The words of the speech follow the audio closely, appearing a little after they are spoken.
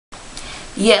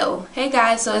Yo, hey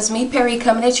guys, so it's me Perry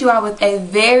coming at you all with a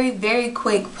very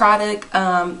quick product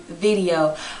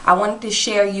video. I wanted to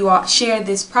share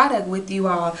this product with you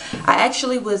all.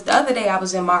 The other day I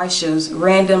was in Marshall's,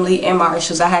 randomly in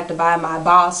Marshall's. I had to buy my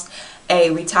boss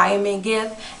a retirement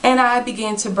gift, and I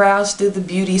began to browse through the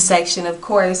beauty section. Of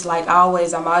course, like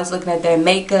always, I'm always looking at their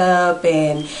makeup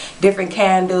and different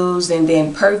candles and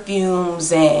then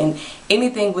perfumes and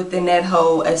anything within that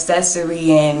whole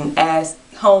accessory and as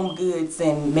home goods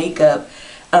and makeup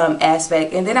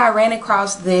aspect. And then I ran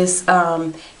across this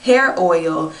hair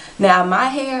oil. Now my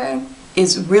hair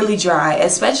is really dry,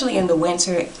 especially in the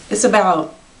winter. It's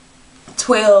about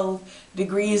 12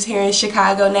 degrees here in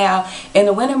Chicago now. In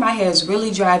the winter my hair is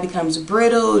really dry, becomes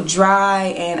brittle,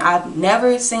 dry, and I've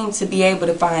never seemed to be able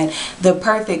to find the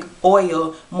perfect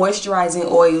oil, moisturizing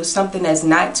oil, something that's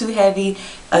not too heavy,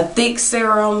 a thick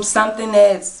serum, something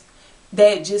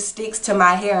that just sticks to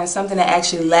my hair and something that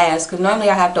actually lasts, because normally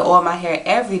I have to oil my hair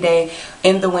every day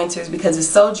in the winters because it's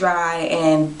so dry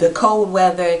and the cold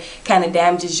weather kind of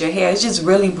damages your hair. It's just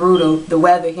really brutal, the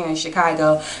weather here in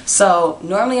Chicago. So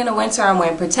normally in the winter I'm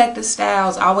wearing protective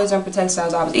styles, always wearing protective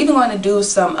styles. I was even going to do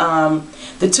some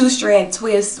the 2-strand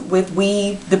twists with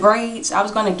weave, the braids. I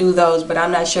was going to do those, but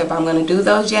I'm not sure if I'm going to do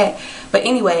those yet. But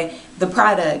anyway, the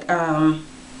product,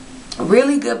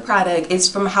 really good product. It's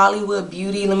from Hollywood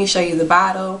Beauty. Let me show you the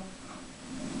bottle.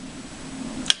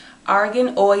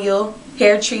 Argan Oil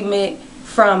hair treatment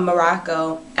from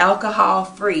Morocco, alcohol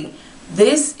free.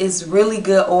 This is really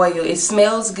good oil. It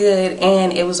smells good,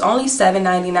 and it was only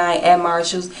 $7.99 at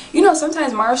Marshall's. You know,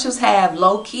 sometimes Marshall's have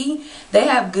low-key, they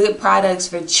have good products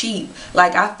for cheap.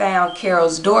 Like I found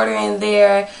Carol's Daughter in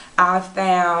there. I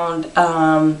found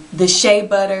the shea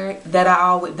butter that I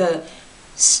always, the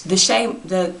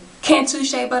Cantu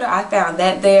shea butter, I found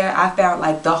that there. I found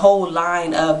like the whole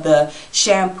line of the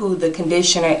shampoo, the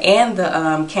conditioner, and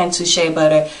the Cantu shea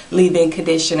butter leave-in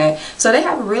conditioner. So they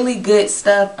have really good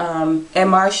stuff at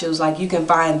Marshall's. Like you can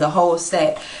find the whole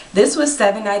set. This was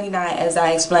 $7.99 as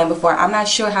I explained before. I'm not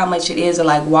sure how much it is at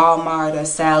like Walmart or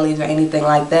Sally's or anything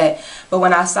like that. But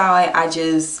when I saw it,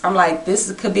 I'm like,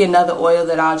 this could be another oil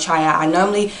that I'll try out. I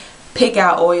normally pick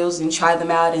out oils and try them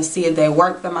out and see if they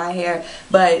work for my hair.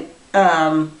 But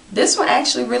this one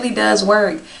actually really does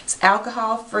work. It's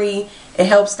alcohol free. It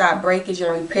helps stop breakage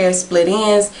and repair split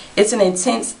ends. It's an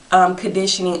intense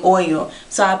conditioning oil.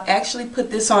 So I've actually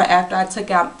put this on after I took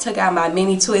out my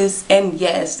mini twist, and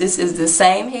yes, this is the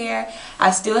same hair.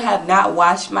 I still have not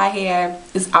washed my hair.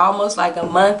 It's almost like a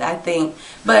month, I think,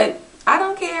 but I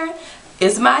don't care.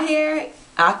 It's my hair.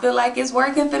 I feel like it's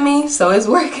working for me, so it's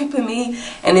working for me,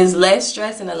 and it's less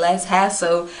stress and a less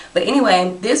hassle. But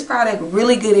anyway, this product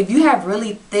really good. If you have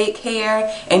really thick hair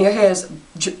and your hair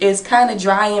is kind of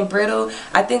dry and brittle,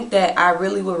 I think that I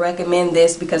really would recommend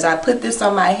this, because I put this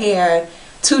on my hair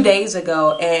 2 days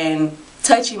ago and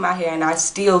touching my hair, and I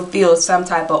still feel some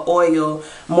type of oil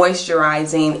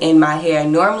moisturizing in my hair.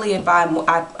 Normally if I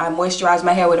moisturize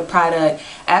my hair with a product,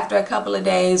 after a couple of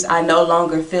days I no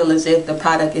longer feel as if the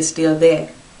product is still there.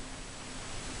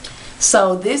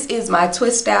 So this is my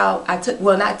twist out.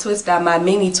 My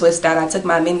mini twist out. I took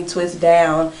my mini twist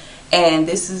down, and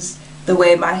this is the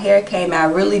way my hair came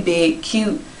out. Really big,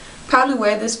 cute. Probably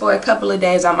wear this for a couple of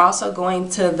days. I'm also going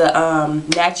to the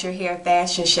Natural Hair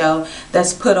fashion show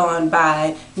that's put on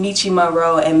by Michi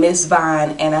Monroe and Miss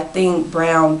Vine, and I think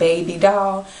Brown Baby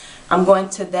Doll. I'm going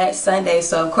to that Sunday,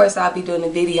 so of course I'll be doing a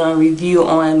video and review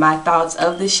on my thoughts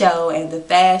of the show and the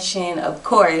fashion, of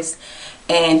course,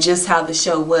 and just how the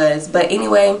show was. But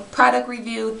anyway, product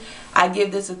review, I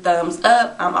give this a thumbs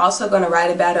up. I'm also going to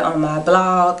write about it on my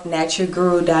blog,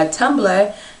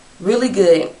 naturalguru.tumblr. Really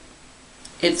good.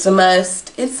 It's a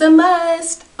must. It's a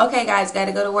must. Okay guys,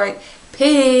 gotta go to work.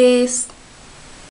 Peace.